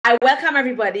I welcome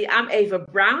everybody. I'm Ava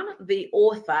Brown, the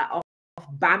author of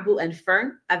Bamboo and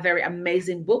Fern, a very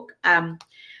amazing book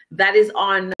that is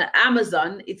on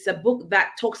Amazon. It's a book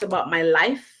that talks about my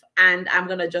life, and I'm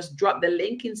going to just drop the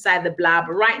link inside the blab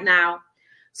right now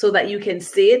so that you can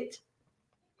see it.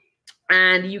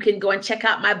 And you can go and check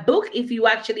out my book if you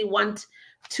actually want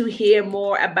to hear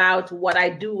more about what I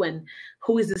do and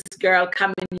who is this girl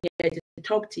coming here to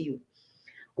talk to you.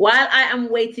 While I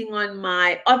am waiting on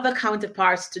my other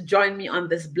counterparts to join me on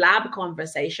this blab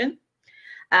conversation,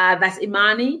 that's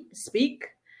Imani Speak,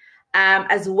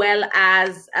 as well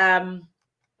as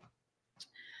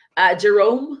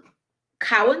Jerome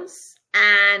Cowens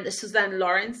and Suzanne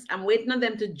Lawrence. I'm waiting on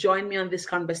them to join me on this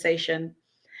conversation.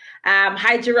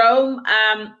 Hi, Jerome.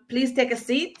 Please take a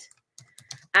seat.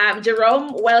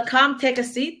 Jerome, welcome. Take a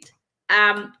seat.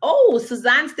 Oh,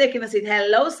 Suzanne's taking a seat.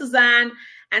 Hello, Suzanne.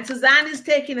 And Suzanne is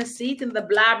taking a seat in the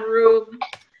blab room.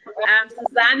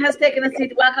 Suzanne has taken a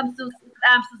seat. Welcome to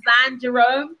Suzanne.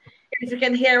 Jerome, if you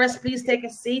can hear us, please take a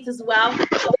seat as well.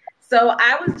 So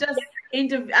I was just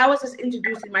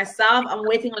introducing myself. I'm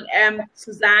waiting on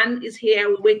Suzanne is here.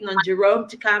 We're waiting on Jerome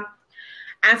to come.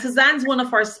 And Suzanne's one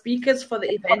of our speakers for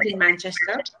the event in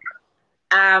Manchester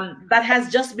that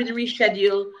has just been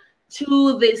rescheduled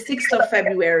to the 6th of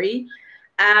February.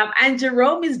 And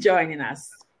Jerome is joining us.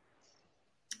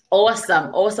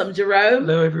 Awesome, Jerome.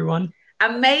 Hello, everyone.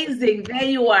 Amazing. There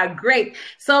you are. Great.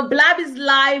 So Blab is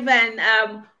live,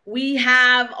 and we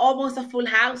have almost a full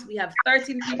house. We have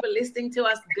 13 people listening to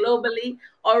us globally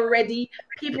already.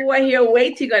 People were here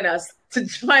waiting on us to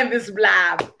join this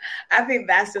Blab. I think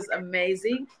that's just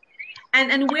amazing.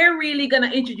 And we're really going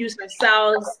to introduce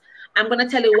ourselves. I'm going to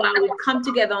tell you why we've come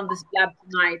together on this Blab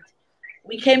tonight.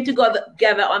 We came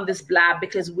together on this Blab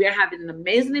because we're having an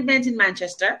amazing event in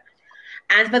Manchester.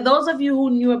 And for those of you who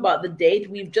knew about the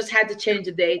date, we've just had to change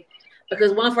the date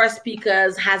because one of our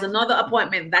speakers has another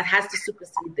appointment that has to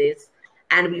supersede this,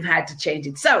 and we've had to change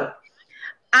it. So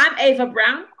I'm Ava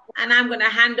Brown, and I'm going to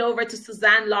hand over to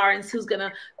Suzanne Lawrence, who's going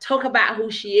to talk about who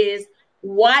she is,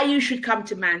 why you should come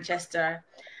to Manchester,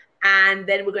 and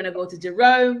then we're going to go to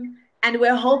Jerome, and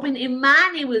we're hoping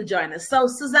Imani will join us. So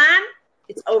Suzanne,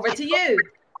 it's over to you.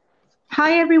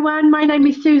 Hi, everyone. My name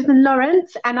is Susan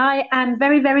Lawrence, and I am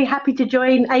very, very happy to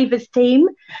join Ava's team.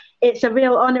 It's a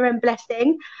real honor and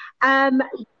blessing.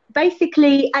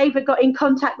 Basically, Ava got in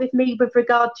contact with me with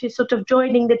regard to sort of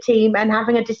joining the team and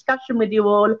having a discussion with you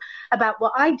all about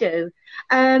what I do.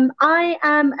 I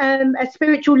am a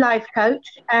spiritual life coach,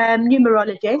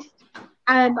 numerologist,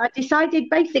 and I decided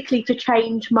basically to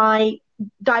change my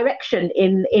direction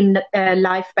in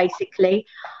life, basically,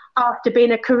 after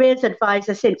being a careers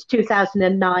advisor since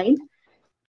 2009.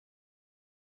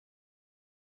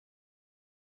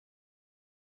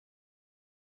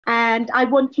 And I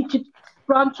wanted to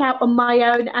branch out on my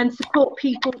own and support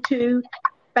people to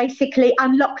basically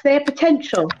unlock their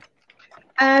potential.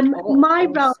 My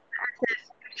role as a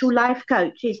spiritual life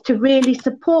coach is to really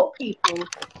support people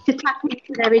to tap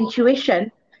into their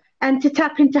intuition and to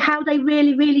tap into how they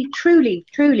really, really,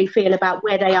 truly feel about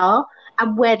where they are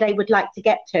and where they would like to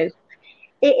get to.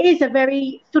 It is a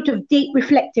very sort of deep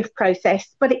reflective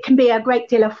process, but it can be a great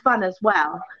deal of fun as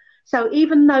well. So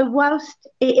even though whilst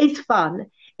it is fun,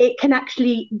 it can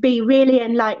actually be really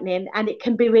enlightening and it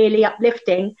can be really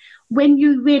uplifting when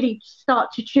you really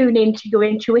start to tune into your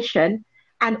intuition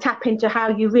and tap into how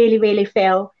you really, really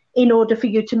feel in order for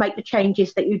you to make the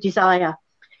changes that you desire.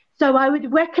 So I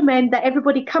would recommend that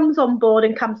everybody comes on board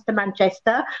and comes to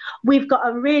Manchester. We've got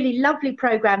a really lovely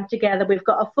program together. We've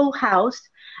got a full house,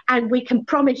 and we can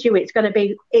promise you it's going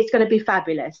to be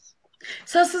fabulous.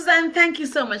 So Suzanne, thank you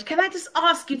so much. Can I just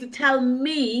ask you to tell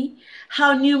me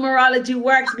how numerology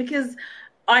works? Because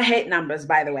I hate numbers,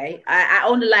 by the way. I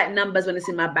only like numbers when it's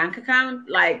in my bank account.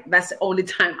 Like, that's the only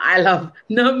time I love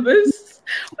numbers.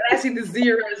 When I see the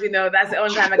zeros, that's the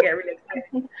only time I get really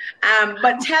excited.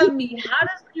 But tell me, how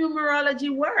does numerology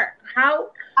work?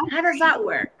 How does that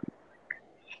work?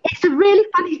 It's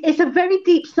a very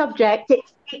deep subject.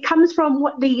 It comes from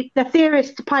what the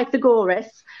theorist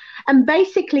Pythagoras. And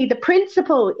basically the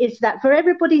principle is that for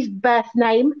everybody's birth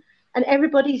name and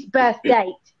everybody's birth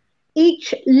date,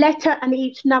 each letter and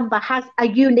each number has a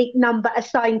unique number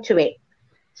assigned to it.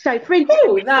 So, for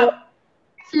instance,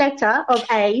 this letter of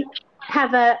A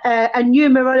have a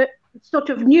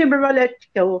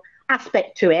numerological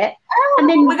aspect to it. Oh, and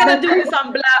then we're going to do this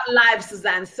on Live,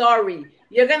 Suzanne. Sorry.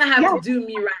 You're going to have to do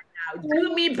me right now.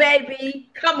 Do me, baby.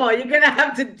 Come on. You're going to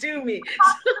have to do me.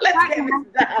 So let's get this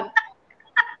done.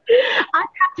 I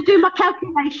have to do my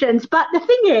calculations. But the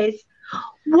thing is,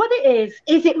 what it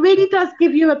is it really does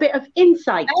give you a bit of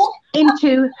insight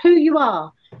into who you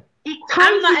are.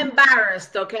 I'm not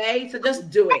embarrassed, okay? So just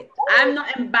do it. I'm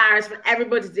not embarrassed for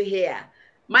everybody to hear.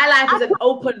 My life is an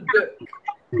open book.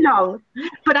 No,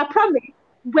 but I promise,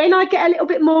 when I get a little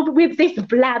bit more with this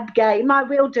blab game, I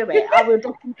will do it. I will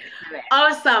definitely do it.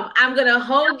 Awesome. I'm going to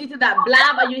hold you to that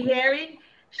blab. Are you hearing?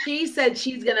 She said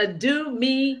she's going to do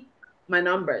me my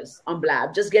numbers on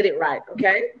blab. Just get it right,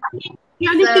 okay? The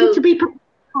only thing to be prepared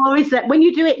for is that when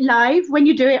you do it live, when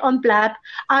you do it on blab,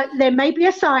 there may be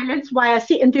a silence while I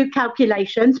sit and do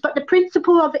calculations, but the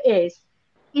principle of it is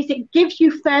it gives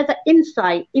you further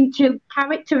insight into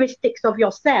characteristics of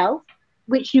yourself,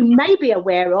 which you may be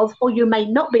aware of or you may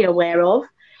not be aware of,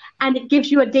 and it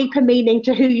gives you a deeper meaning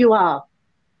to who you are.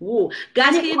 Ooh.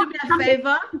 Guys, can you do me a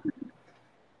favor?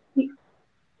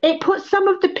 It puts some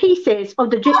of the pieces of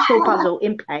the jigsaw puzzle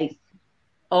in place.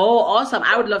 Oh, awesome.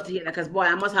 I would love to hear that because, boy,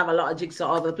 I must have a lot of jigsaw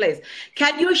all over the place.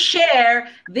 Can you share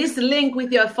this link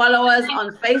with your followers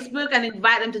on Facebook and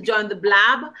invite them to join the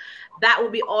blab? That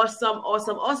would be awesome,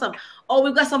 awesome, awesome. Oh,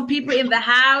 we've got some people in the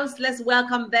house. Let's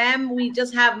welcome them. We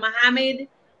just have Mohammed,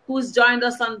 who's joined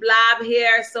us on blab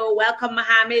here. So welcome,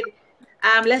 Mohammed.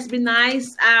 Let's be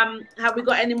nice. Have we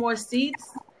got any more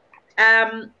seats?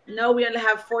 No, we only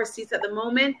have 4 seats at the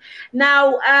moment.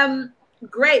 Now,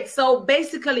 great. So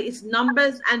basically it's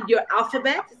numbers and your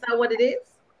alphabet. Is that what it is?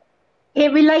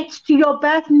 It relates to your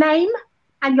birth name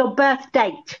and your birth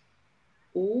date.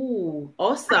 Ooh,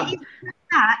 awesome.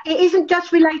 It isn't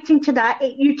just relating to that.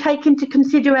 You take into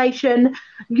consideration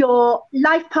your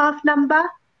life path number,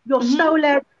 your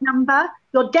solar number,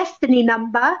 your destiny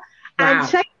number. Wow. And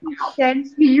say, for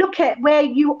instance, you look at where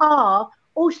you are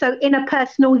also in a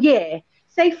personal year.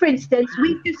 Say, for instance,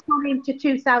 we've just gone into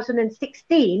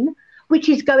 2016, which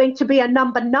is going to be a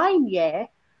number 9 year.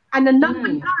 And the number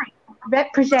 9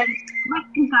 represents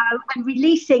letting go and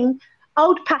releasing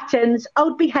old patterns,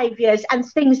 old behaviors, and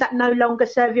things that no longer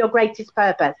serve your greatest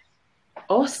purpose.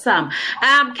 Awesome.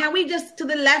 Can we just, to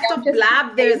the left of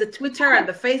Blab, there's a Twitter and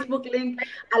the Facebook link.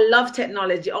 I love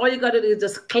technology. All you got to do is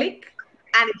just click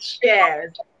and it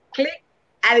shares. Click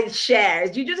and it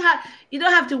shares. You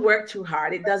don't have to work too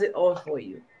hard. It does it all for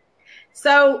you.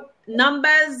 So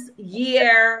numbers,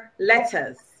 year,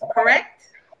 letters, correct?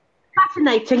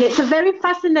 Fascinating. It's a very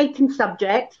fascinating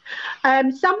subject.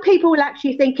 Some people will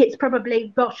actually think it's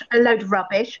probably, gosh, a load of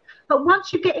rubbish. But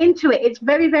once you get into it, it's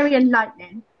very, very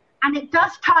enlightening. And it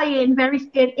does tie in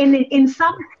in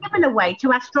some similar way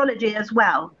to astrology as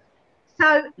well.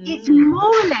 So it's more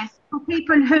or less for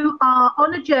people who are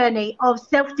on a journey of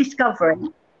self-discovery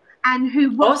and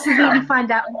who want to really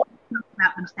find out more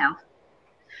about themselves.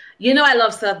 You know I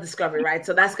love self-discovery, right?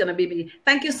 So that's going to be me.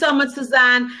 Thank you so much,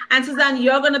 Suzanne. And Suzanne,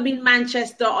 you're going to be in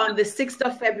Manchester on the 6th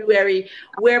of February,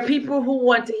 where people who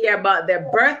want to hear about their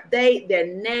birthday, their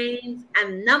names,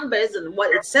 and numbers, and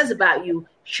what it says about you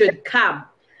should come.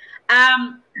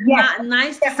 Yes,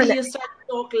 nice definitely. To see you start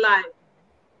to talk live.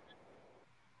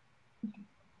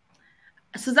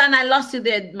 Suzanne, I lost you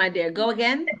there, my dear. Go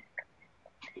again.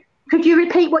 Could you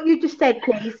repeat what you just said,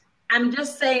 please? I'm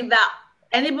just saying that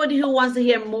anybody who wants to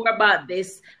hear more about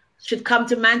this should come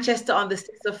to Manchester on the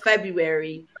 6th of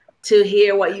February to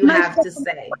hear what you have to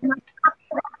say.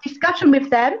 Discussion with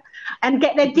them and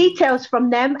get their details from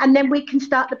them, and then we can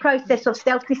start the process of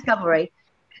self-discovery.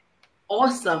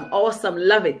 Awesome, awesome,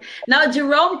 love it. Now,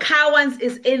 Jerome Cowans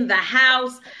is in the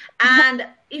house, and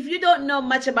if you don't know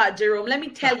much about Jerome, let me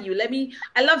tell you,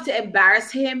 I love to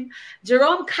embarrass him.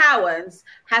 Jerome Cowans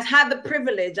has had the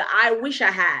privilege that I wish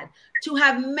I had to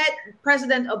have met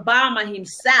President Obama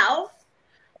himself,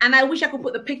 and I wish I could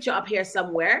put the picture up here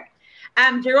somewhere.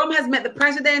 Jerome has met the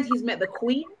president, he's met the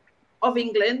Queen of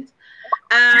England.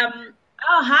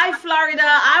 Oh, hi, Florida.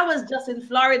 I was just in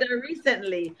Florida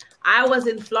recently. I was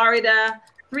in Florida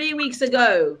 3 weeks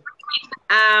ago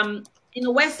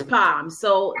in West Palm.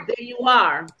 So there you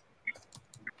are.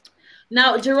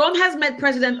 Now, Jerome has met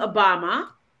President Obama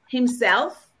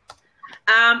himself.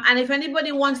 And if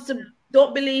anybody wants to,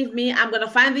 don't believe me, I'm going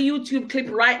to find the YouTube clip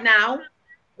right now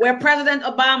where President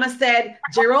Obama said,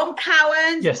 Jerome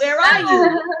Cowans, yes. Where are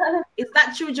you? Is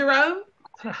that true, Jerome?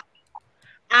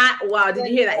 Wow, did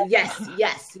you hear that? Yes,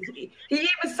 yes. He even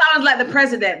sounds like the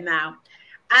president now.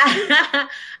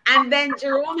 And then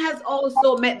Jerome has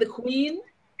also met the Queen.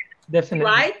 Definitely.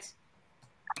 Right?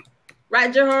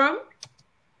 Right, Jerome?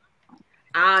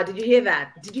 Did you hear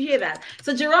that? Did you hear that?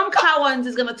 So Jerome Cowans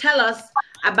is going to tell us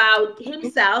about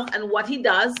himself and what he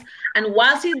does. And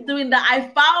whilst he's doing that, I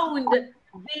found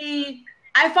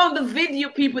the video,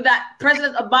 people, that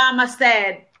President Obama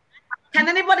said. Can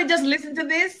anybody just listen to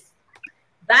this?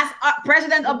 That's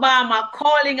President Obama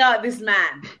calling out this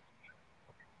man.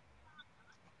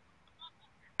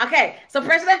 Okay, so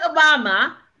President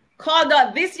Obama called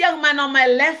out this young man on my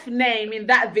left name in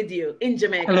that video in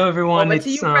Jamaica. Hello, everyone. Over to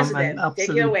It's you, President. an Take it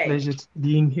absolute away. pleasure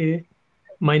being here.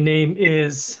 My name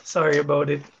is, sorry about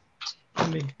it.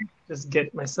 Let me just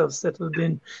get myself settled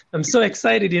in. I'm so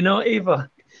excited, Ava.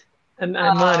 And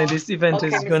man, this event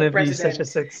is going to be such a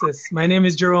success. My name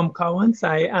is Jerome Cowans.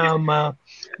 I am a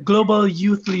global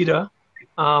youth leader.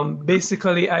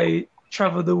 Basically, I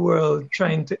travel the world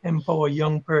trying to empower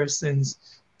young persons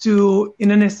to,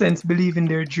 in an essence, believe in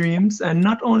their dreams. And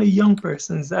not only young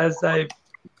persons, as I've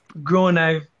grown,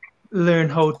 I've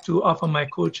learned how to offer my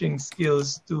coaching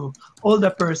skills to older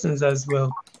persons as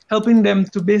well, helping them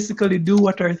to basically do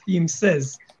what our theme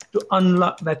says, to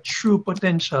unlock that true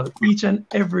potential. Each and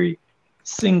every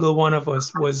single one of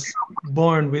us was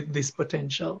born with this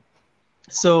potential.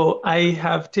 So I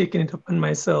have taken it upon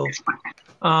myself.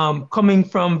 Coming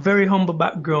from very humble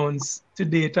backgrounds, to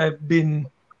date I've been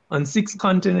on 6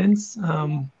 continents,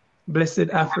 blessed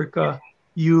Africa,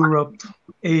 Europe,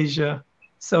 Asia,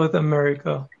 South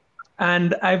America.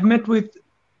 And I've met with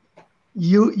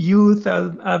youth,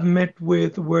 I've met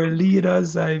with world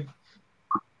leaders, I've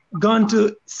gone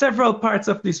to several parts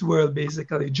of this world,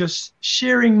 basically, just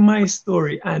sharing my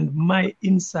story and my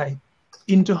insight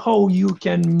into how you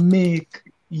can make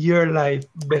your life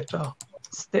better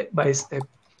step by step.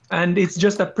 And it's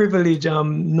just a privilege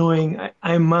knowing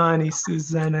Imani,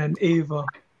 Susanna, and Ava.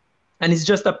 And it's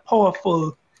just a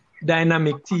powerful,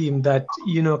 dynamic team that,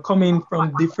 coming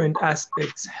from different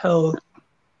aspects, health,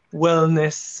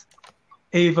 wellness,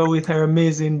 Ava with her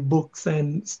amazing books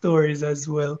and stories as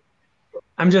well.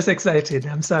 I'm just excited.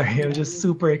 I'm sorry. I'm just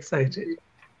super excited.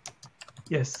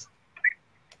 Yes.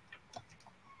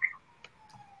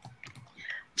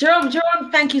 Jerome,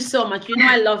 thank you so much.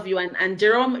 I love you, and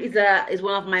Jerome is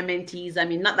one of my mentees. I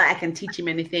mean, not that I can teach him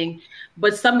anything,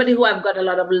 but somebody who I've got a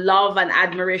lot of love and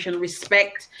admiration,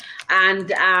 respect,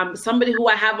 and somebody who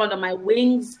I have under my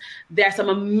wings. There's some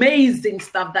amazing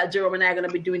stuff that Jerome and I are going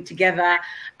to be doing together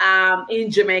in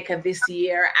Jamaica this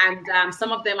year, and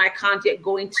some of them I can't yet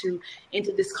go into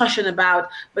discussion about.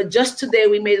 But just today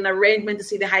we made an arrangement to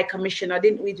see the High Commissioner,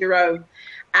 didn't we, Jerome?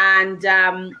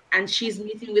 And she's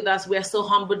meeting with us. We're so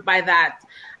humbled by that,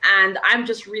 and I'm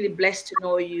just really blessed to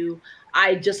know you.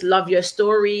 I just love your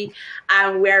story,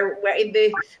 and we're in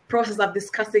the process of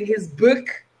discussing his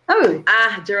book.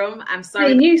 Jerome, I'm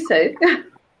sorry. I knew so.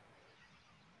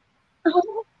 How's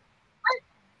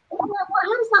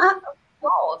that?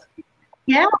 God.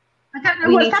 Yeah, I don't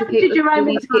know what's happened to Jerome.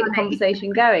 We need to keep the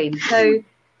conversation going. So,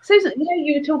 Susan,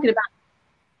 you were talking about.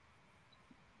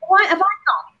 Why have I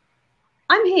gone?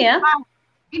 I'm here.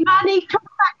 Imani, talk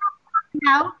about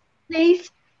now,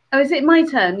 please. Oh, is it my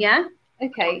turn? Yeah.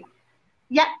 Okay.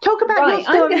 Yeah, talk about your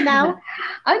story now.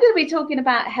 I'm going to be talking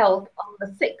about health on the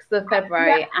 6th of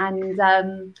February, and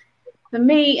for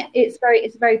me, it's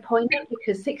very poignant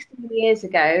because 16 years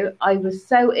ago, I was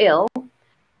so ill,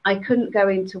 I couldn't go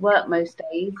into work most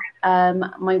days. I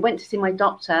went to see my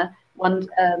doctor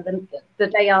the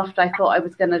day after I thought I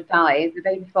was going to die. The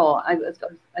day before, I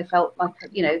felt like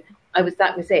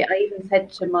that was it. I even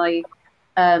said to my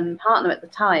partner at the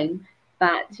time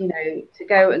that, to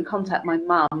go and contact my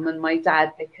mum and my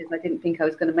dad because I didn't think I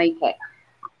was going to make it.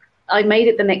 I made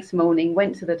it the next morning,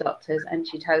 went to the doctors, and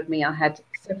she told me I had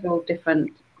several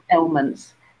different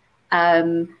ailments.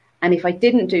 And if I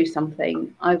didn't do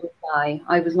something, I would die.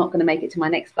 I was not going to make it to my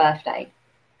next birthday.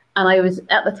 And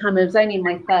at the time, I was only in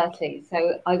my 30s.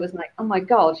 So I was like, oh my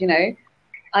God,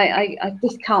 I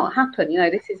this can't happen.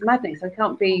 This is madness. I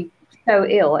can't be so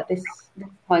ill at this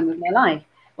time of my life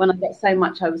when I've got so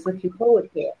much I was looking forward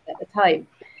to it at the time.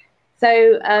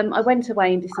 So I went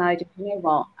away and decided,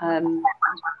 what?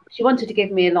 She wanted to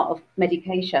give me a lot of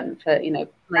medication for,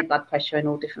 high blood pressure and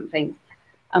all different things.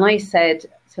 And I said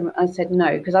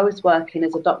no, because I was working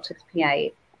as a doctor's PA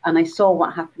and I saw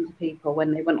what happened to people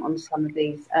when they went on some of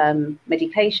these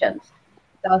medications.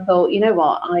 So I thought,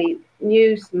 I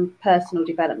knew some personal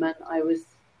development. I was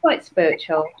quite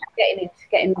spiritual,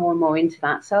 getting more and more into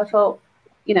that. So I thought,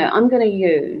 I'm going to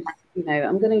use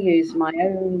my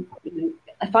own,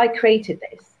 if I created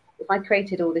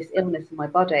all this illness in my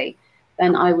body,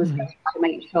 then I was going to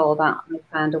make sure that I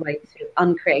found a way to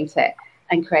uncreate it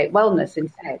and create wellness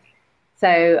instead.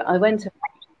 So I went to,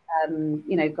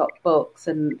 got books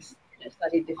and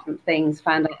studied different things,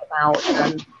 found out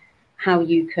about how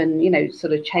you can,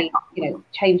 sort of change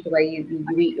the way you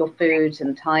eat your foods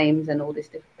and times and all these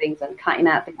different things and cutting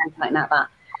out this and cutting out that.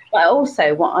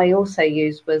 But what I also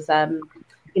used was,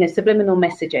 subliminal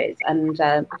messages. And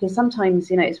because sometimes,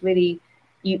 it's really,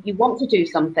 you want to do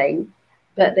something,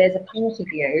 but there's a part of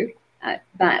you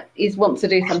that wants to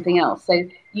do something else. So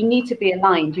you need to be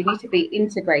aligned. You need to be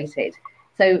integrated.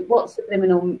 So what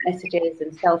subliminal messages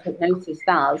and self-hypnosis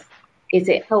does is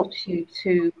it helps you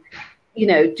to,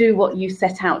 do what you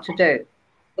set out to do,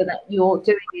 so that you're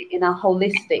doing it in a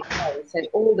holistic way. So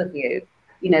all of you,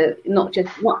 you're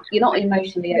not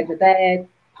emotionally over there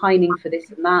pining for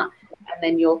this and that, and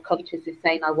then your conscious is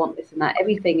saying, I want this and that.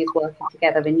 Everything is working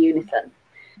together in unison.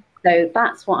 So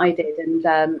that's what I did. And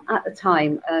at the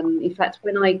time, in fact,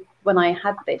 when I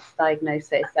had this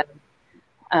diagnosis,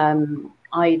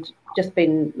 I'd just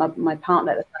been, my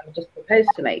partner at the time had just proposed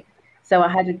to me. So I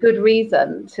had a good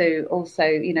reason to also,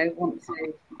 want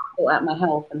to sort out my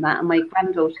health and that. And my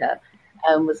granddaughter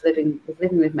was living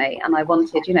with me, and I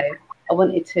wanted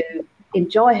to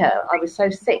enjoy her. I was so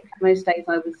sick. Most days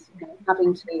I was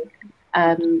having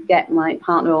to get my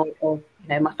partner or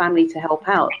my family to help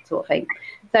out, sort of thing.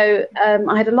 So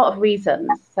I had a lot of reasons.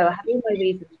 So I had all my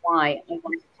reasons why I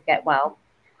wanted to get well,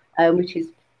 which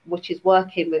is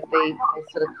working with the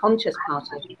sort of conscious part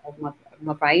of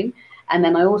my brain. And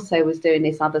then I also was doing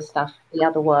this other stuff, the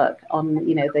other work on,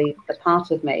 the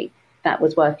part of me that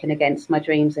was working against my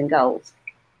dreams and goals.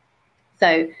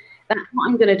 So that's what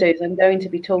I'm going to do. Is I'm going to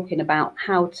be talking about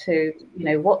how to,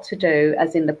 what to do,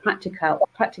 as in the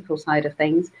practical side of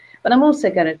things. But I'm also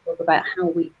going to talk about how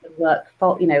we can work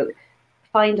for,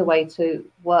 find a way to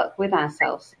work with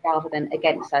ourselves rather than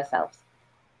against ourselves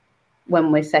when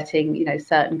we're setting,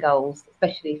 certain goals,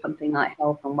 especially something like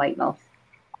health and weight loss.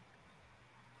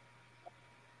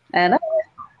 And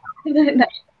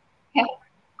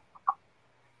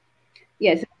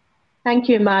yes. Thank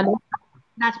you, Manu.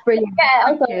 That's brilliant. Yeah,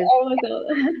 I thought, oh my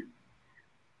God.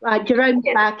 Right, Jerome's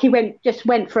back. He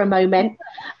went for a moment.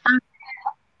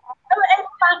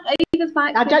 Ava's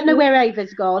back. I don't know where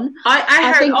Ava's gone.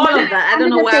 I heard all of that. I don't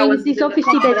know why I was.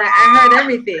 Obviously, I heard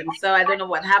everything, so I don't know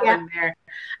what happened there.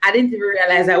 I didn't even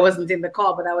realize I wasn't in the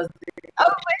call, but I was.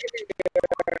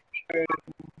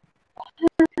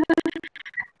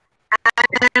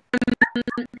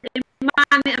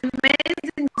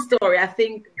 Amazing story. I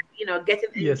think getting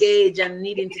engaged and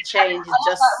needing to change is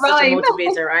just such a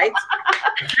motivator, right?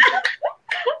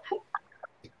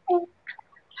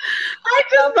 I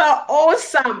just thought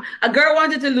awesome. A girl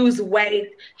wanted to lose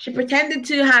weight. She pretended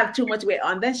to have too much weight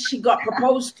on. Then she got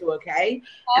proposed to, okay?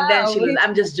 And then she was,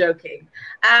 I'm just joking.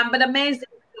 But amazing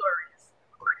stories.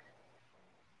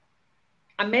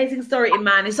 Amazing story,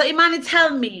 Imani. So Imani,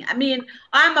 tell me,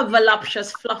 I'm a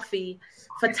voluptuous, fluffy,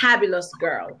 fantabulous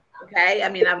girl, okay?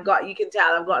 You can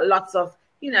tell I've got lots of,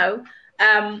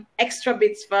 extra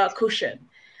bits for cushion.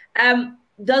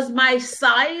 Does my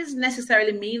size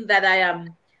necessarily mean that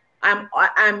I'm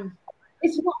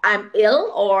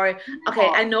ill, or okay?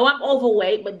 I know I'm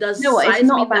overweight, but does size it's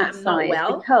not mean about that I'm size? not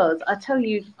well? Because I'll tell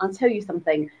you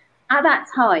something. At that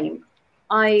time,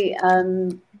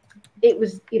 it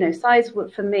was size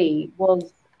for me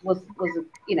was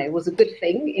a good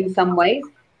thing in some ways,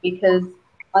 because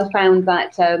I found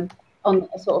that on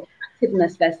a sort of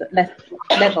activeness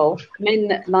level,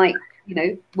 men like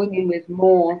women with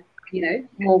more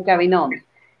more going on.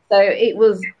 So it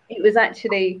was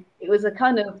a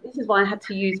kind of, this is why I had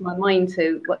to use my mind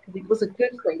because it was a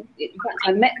good thing. In fact,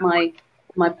 I met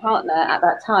my partner at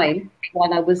that time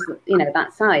when I was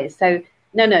that size. So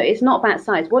no, it's not about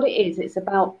size. What it is, it's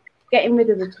about getting rid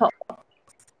of the top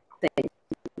thing.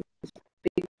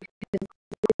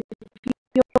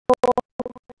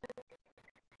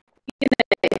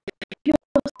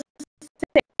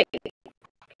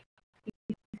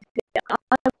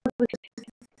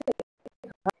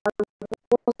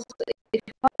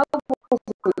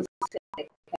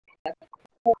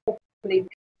 Probably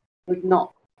would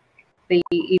not be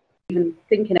even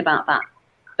thinking about that.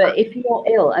 But if you're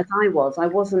ill, as I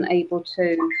wasn't able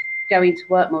to go into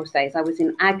work most days. I was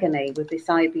in agony with this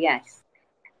IBS.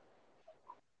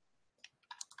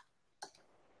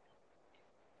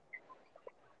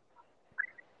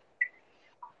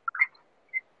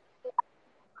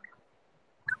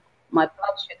 My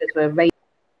blood sugars were raised.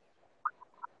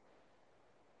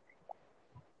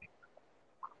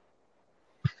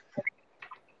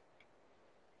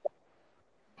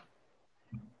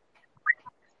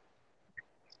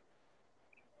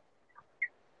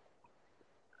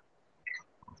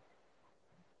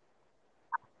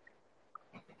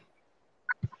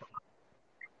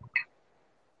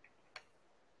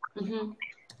 Mm-hmm.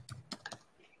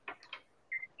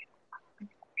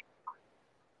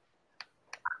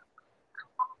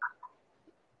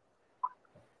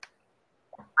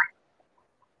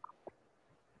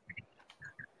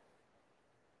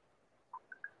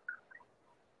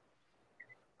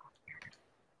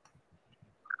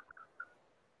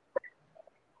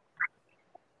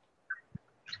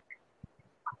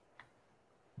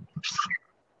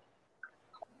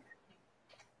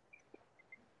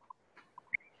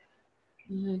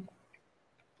 Mm-hmm.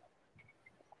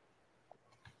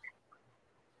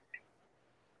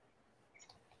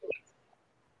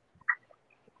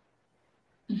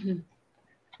 Mm-hmm.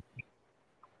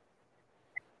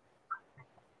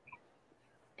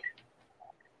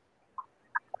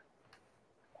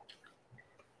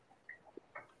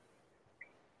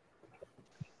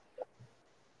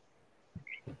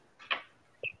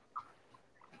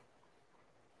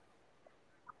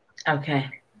 Okay,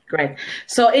 great.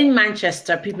 So in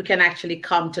Manchester, people can actually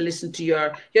come to listen to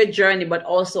your journey, but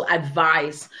also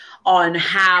advice on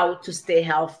how to stay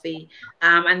healthy,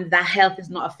 and that health is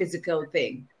not a physical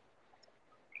thing.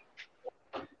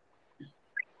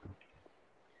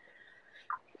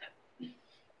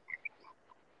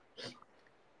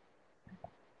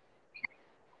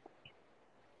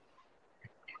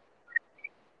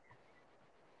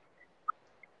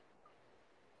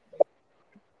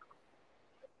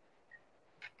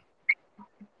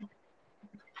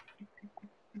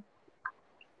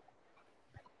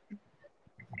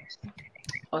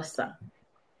 Awesome.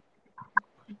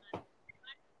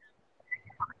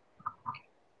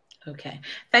 Okay.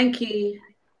 Thank you.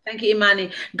 Thank you,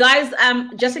 Imani. Guys,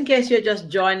 just in case you're just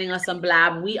joining us on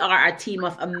Blab, we are a team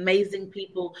of amazing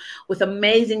people with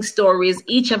amazing stories.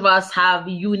 Each of us have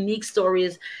unique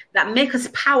stories that make us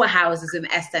powerhouses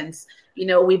in essence. You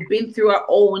know, we've been through our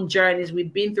own journeys,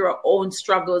 we've been through our own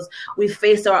struggles, we've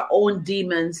faced our own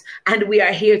demons, and we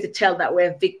are here to tell that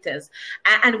we're victors.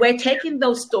 And we're taking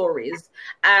those stories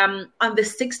on the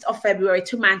 6th of February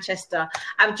to Manchester.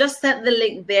 I've just sent the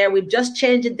link there. We've just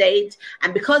changed the date.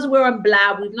 And because we're on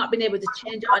Blab, we've not been able to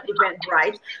change it on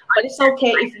Eventbrite. But it's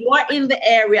okay. If you are in the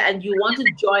area and you want to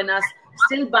join us,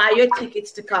 still buy your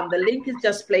tickets to come. The link is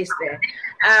just placed there.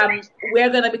 We're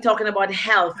going to be talking about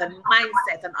health and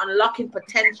mindset and unlocking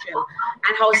potential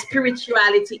and how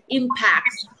spirituality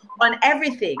impacts on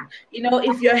everything. You know,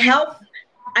 if your health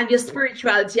and your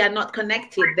spirituality are not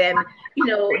connected, then, you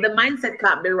know, the mindset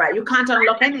can't be right. You can't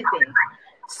unlock anything.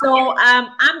 So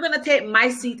I'm going to take my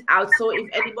seat out. So if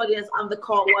anybody else on the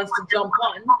call wants to jump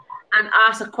on and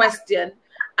ask a question,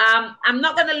 I'm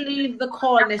not going to leave the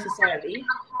call necessarily,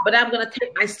 but I'm going to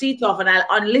take my seat off and I'll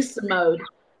on listen mode.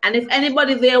 And if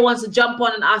anybody there wants to jump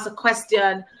on and ask a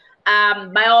question,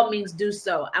 by all means do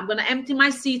so. I'm going to empty my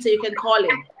seat so you can call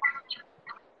in.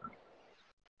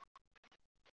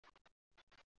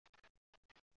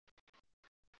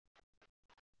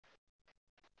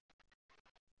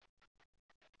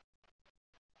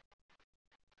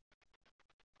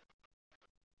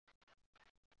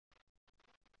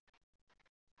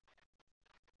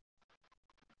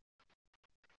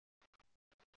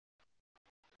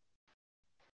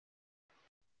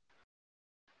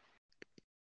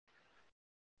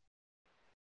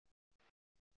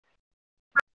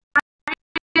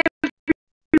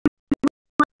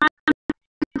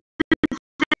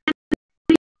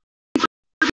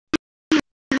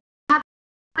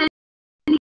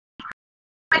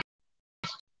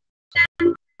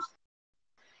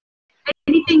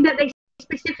 Anything that they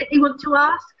specifically want to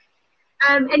ask?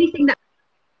 Anything that...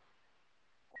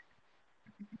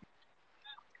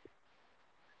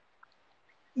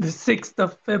 The 6th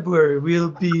of February,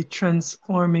 we'll be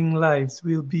transforming lives.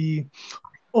 We'll be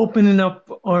opening up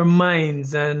our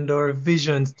minds and our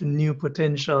visions to new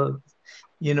potential.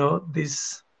 You know,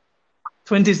 this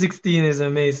 2016 is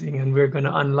amazing and we're going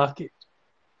to unlock it.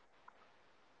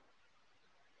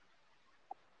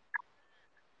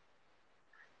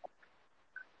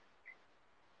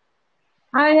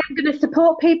 I am going to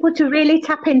support people to really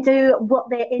tap into what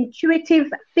their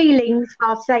intuitive feelings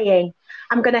are saying.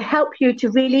 I'm going to help you to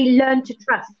really learn to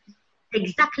trust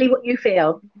exactly what you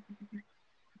feel.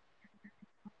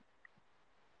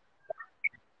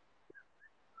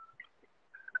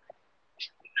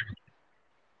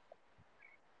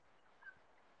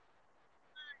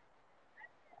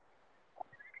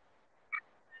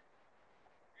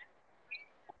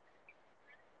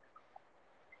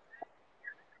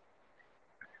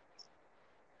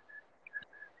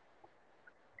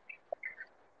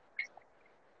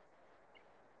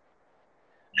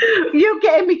 You're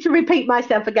getting me to repeat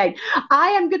myself again. I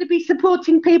am going to be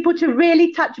supporting people to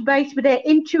really touch base with their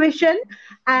intuition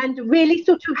and really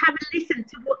sort of have a listen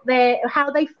to how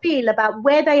they feel about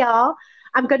where they are.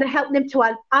 I'm going to help them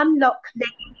to unlock their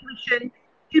intuition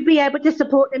to be able to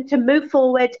support them to move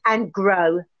forward and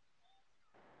grow.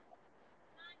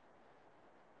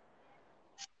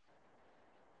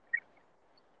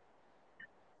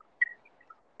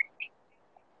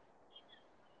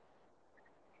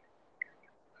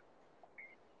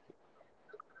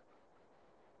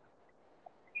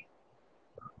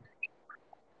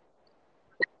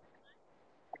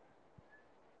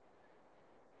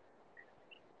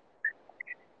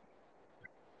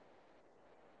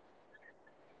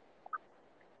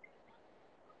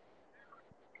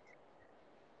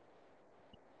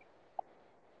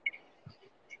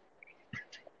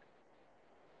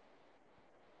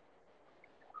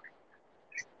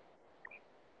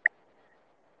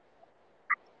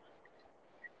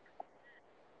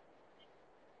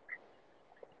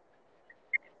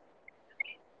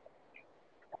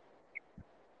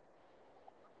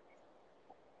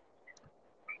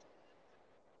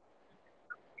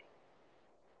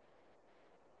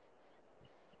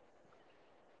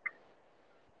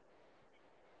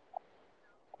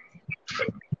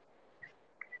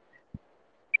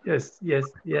 Yes, yes,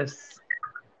 yes.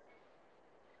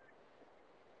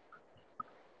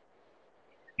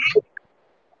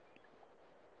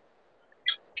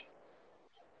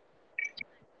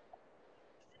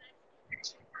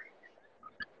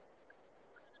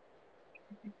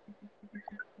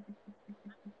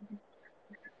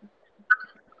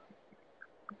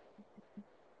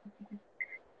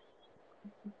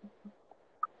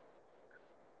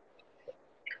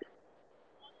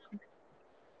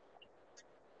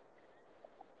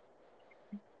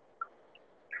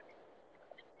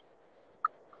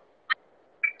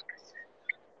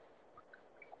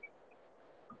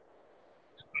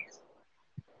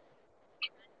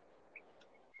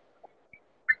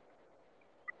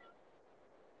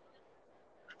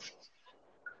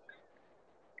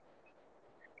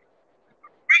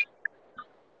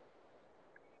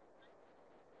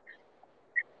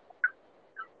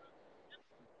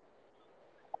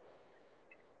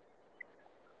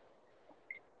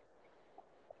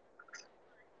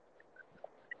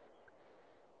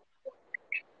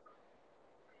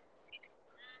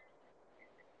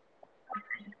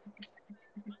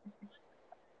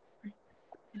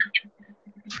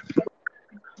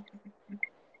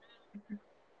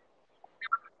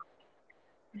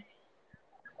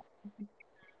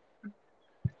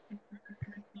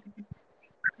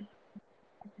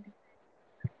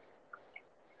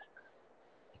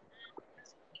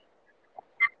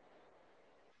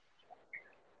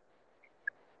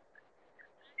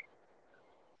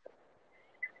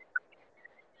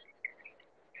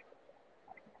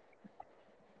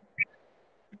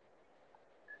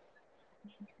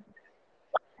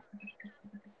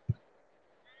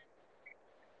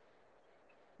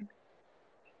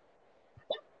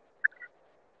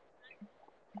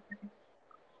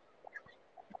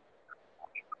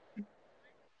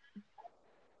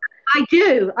 I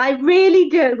do. I really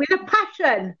do, with a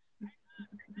passion.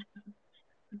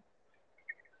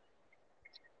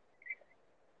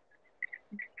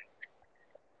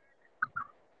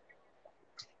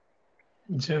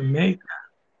 Jamaica.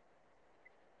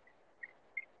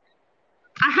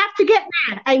 I have to get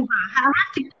there, Ava. I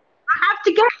have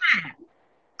to get there.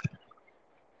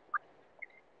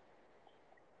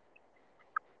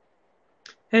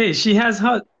 Hey, she has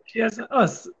her. She has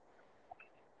us.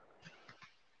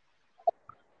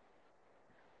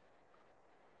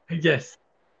 Yes.